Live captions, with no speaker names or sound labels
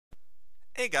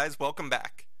Hey guys, welcome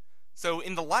back. So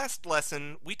in the last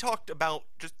lesson, we talked about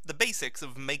just the basics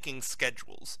of making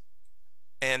schedules.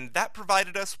 And that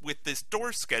provided us with this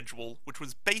door schedule, which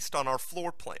was based on our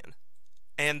floor plan.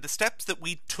 And the steps that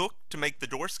we took to make the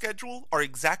door schedule are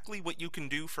exactly what you can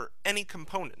do for any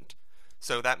component.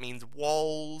 So that means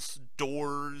walls,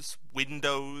 doors,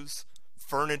 windows,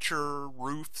 furniture,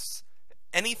 roofs,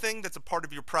 anything that's a part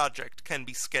of your project can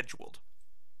be scheduled.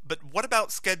 But what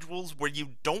about schedules where you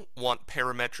don't want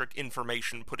parametric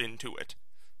information put into it?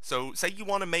 So say you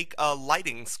want to make a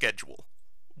lighting schedule,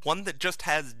 one that just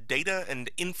has data and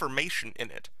information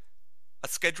in it, a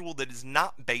schedule that is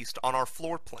not based on our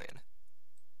floor plan.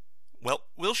 Well,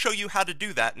 we'll show you how to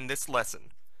do that in this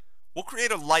lesson. We'll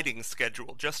create a lighting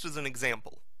schedule just as an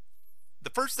example. The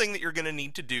first thing that you're going to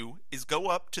need to do is go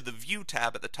up to the View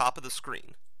tab at the top of the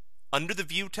screen. Under the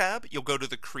View tab, you'll go to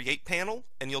the Create panel,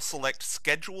 and you'll select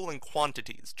Schedule and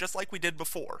Quantities, just like we did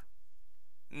before.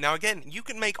 Now again, you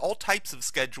can make all types of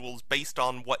schedules based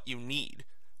on what you need,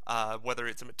 whether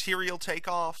it's a material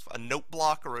takeoff, a note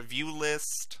block, or a view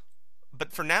list.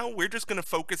 But for now, we're just going to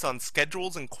focus on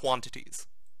schedules and quantities.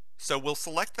 So we'll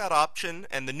select that option,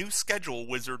 and the new Schedule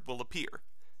wizard will appear.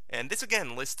 And this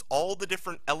again lists all the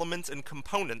different elements and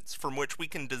components from which we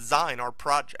can design our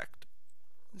project.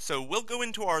 So we'll go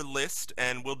into our list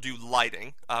and we'll do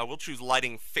lighting. We'll choose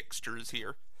lighting fixtures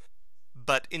here.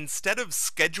 But instead of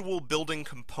schedule building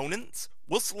components,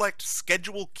 we'll select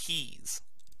schedule keys.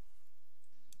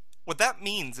 What that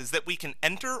means is that we can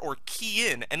enter or key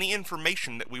in any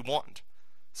information that we want.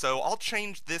 So I'll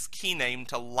change this key name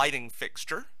to lighting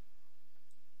fixture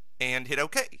and hit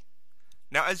OK.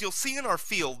 Now as you'll see in our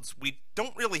fields, we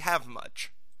don't really have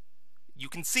much. You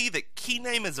can see that key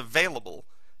name is available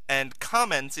and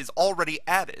comments is already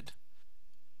added.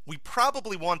 We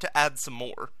probably want to add some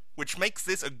more, which makes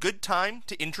this a good time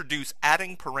to introduce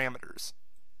adding parameters.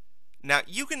 Now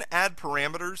you can add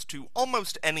parameters to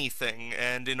almost anything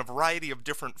and in a variety of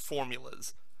different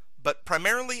formulas, but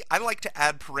primarily I like to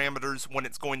add parameters when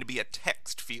it's going to be a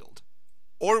text field,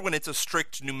 or when it's a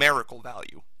strict numerical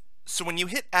value. So when you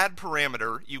hit add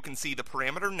parameter, you can see the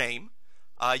parameter name.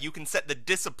 You can set the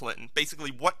discipline,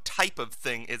 basically what type of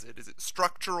thing is it? Is it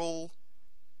structural?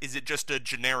 Is it just a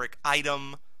generic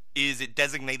item? Is it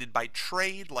designated by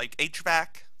trade, like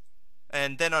HVAC?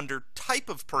 And then under type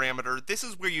of parameter, this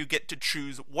is where you get to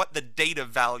choose what the data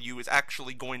value is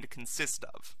actually going to consist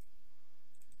of.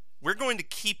 We're going to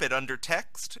keep it under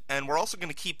text, and we're also going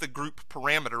to keep the group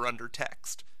parameter under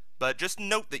text. But just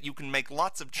note that you can make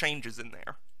lots of changes in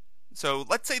there. So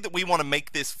let's say that we want to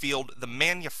make this field the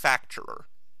manufacturer.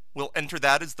 We'll enter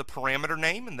that as the parameter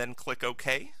name and then click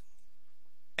OK.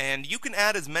 And you can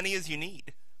add as many as you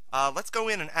need. Let's go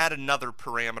in and add another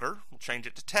parameter. We'll change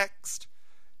it to text.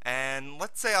 And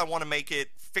let's say I want to make it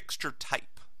fixture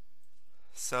type.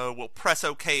 So we'll press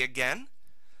OK again.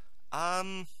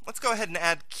 Let's go ahead and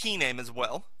add key name as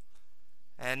well.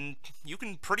 And you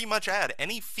can pretty much add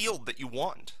any field that you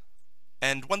want.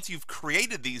 And once you've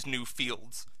created these new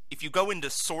fields, if you go into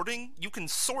sorting, you can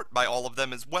sort by all of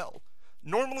them as well.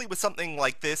 Normally with something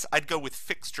like this, I'd go with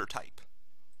fixture type.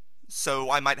 So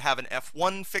I might have an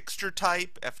F1 fixture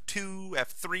type, F2,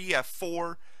 F3,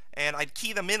 F4, and I'd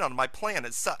key them in on my plan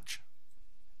as such.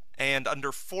 And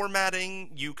under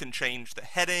formatting, you can change the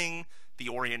heading, the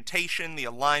orientation, the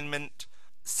alignment.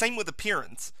 Same with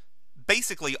appearance.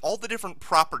 Basically, all the different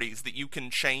properties that you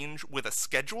can change with a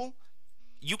schedule,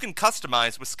 you can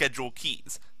customize with schedule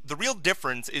keys. The real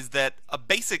difference is that a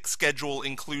basic schedule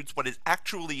includes what is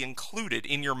actually included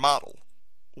in your model,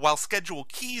 while schedule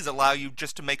keys allow you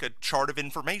just to make a chart of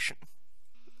information.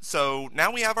 So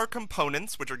now we have our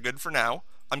components, which are good for now.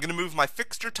 I'm going to move my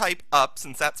fixture type up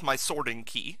since that's my sorting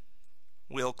key.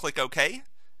 We'll click OK,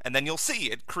 and then you'll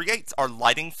see it creates our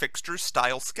lighting fixture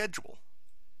style schedule,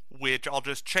 which I'll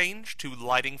just change to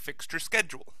lighting fixture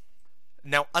schedule.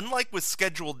 Now, unlike with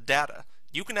scheduled data,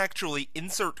 you can actually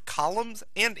insert columns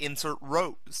and insert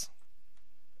rows.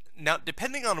 Now,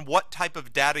 depending on what type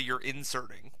of data you're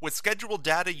inserting, with scheduled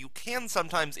data you can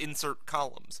sometimes insert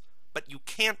columns, but you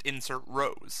can't insert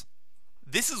rows.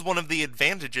 This is one of the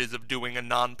advantages of doing a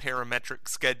non-parametric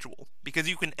schedule, because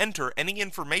you can enter any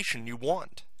information you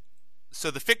want.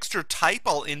 So the fixture type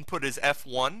I'll input as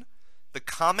F1, the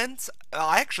comments,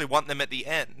 I actually want them at the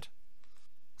end.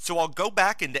 So I'll go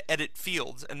back into Edit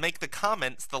Fields and make the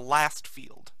comments the last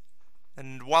field.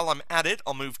 And while I'm at it,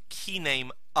 I'll move key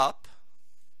name up.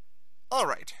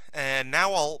 Alright, and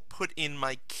now I'll put in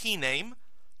my key name.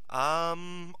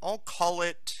 I'll call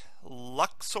it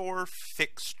Luxor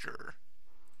Fixture.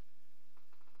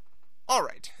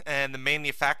 Alright, and the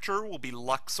manufacturer will be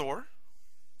Luxor.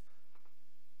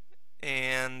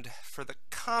 And And for the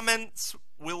comments,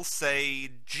 we'll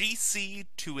say GC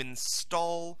to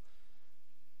install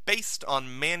based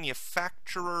on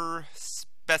manufacturer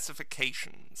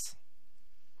specifications.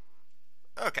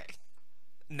 Okay.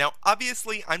 Now,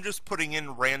 obviously, I'm just putting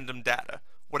in random data.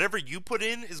 Whatever you put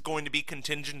in is going to be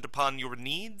contingent upon your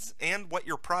needs and what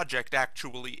your project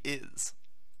actually is.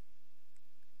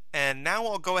 And now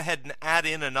I'll go ahead and add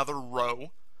in another row.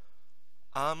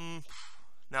 No,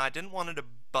 I didn't want it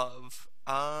above.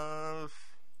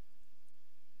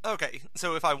 Okay,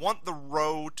 so if I want the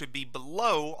row to be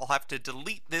below, I'll have to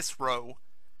delete this row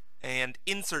and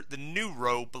insert the new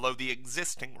row below the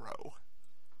existing row.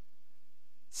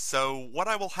 So what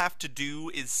I will have to do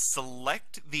is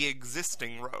select the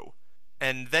existing row,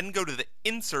 and then go to the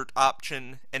Insert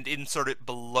option and insert it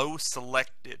below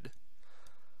selected.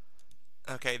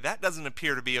 Okay, that doesn't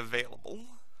appear to be available.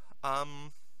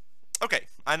 Okay,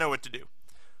 I know what to do.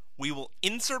 We will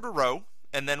insert a row,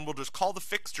 and then we'll just call the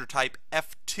fixture type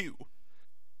F2.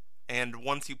 And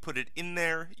once you put it in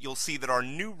there, you'll see that our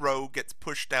new row gets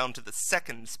pushed down to the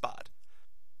second spot.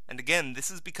 And again,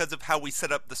 this is because of how we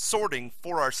set up the sorting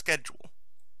for our schedule.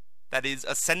 That is,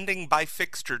 ascending by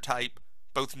fixture type,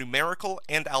 both numerical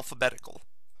and alphabetical.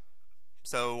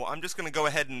 So I'm just going to go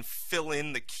ahead and fill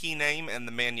in the key name and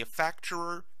the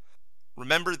manufacturer.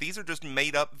 Remember, these are just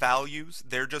made up values.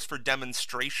 They're just for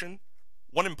demonstration.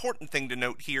 One important thing to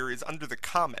note here is under the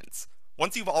comments.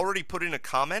 Once you've already put in a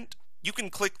comment, you can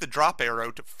click the drop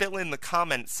arrow to fill in the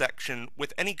comment section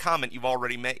with any comment you've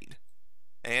already made.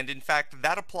 And in fact,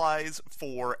 that applies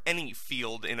for any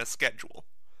field in a schedule.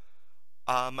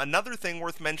 Another thing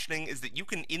worth mentioning is that you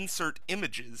can insert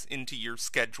images into your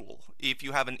schedule if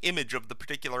you have an image of the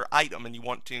particular item and you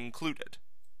want to include it.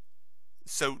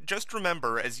 So just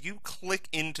remember, as you click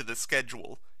into the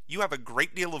schedule, you have a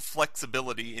great deal of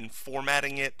flexibility in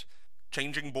formatting it,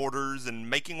 changing borders, and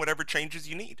making whatever changes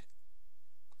you need.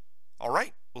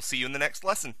 Alright, we'll see you in the next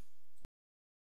lesson.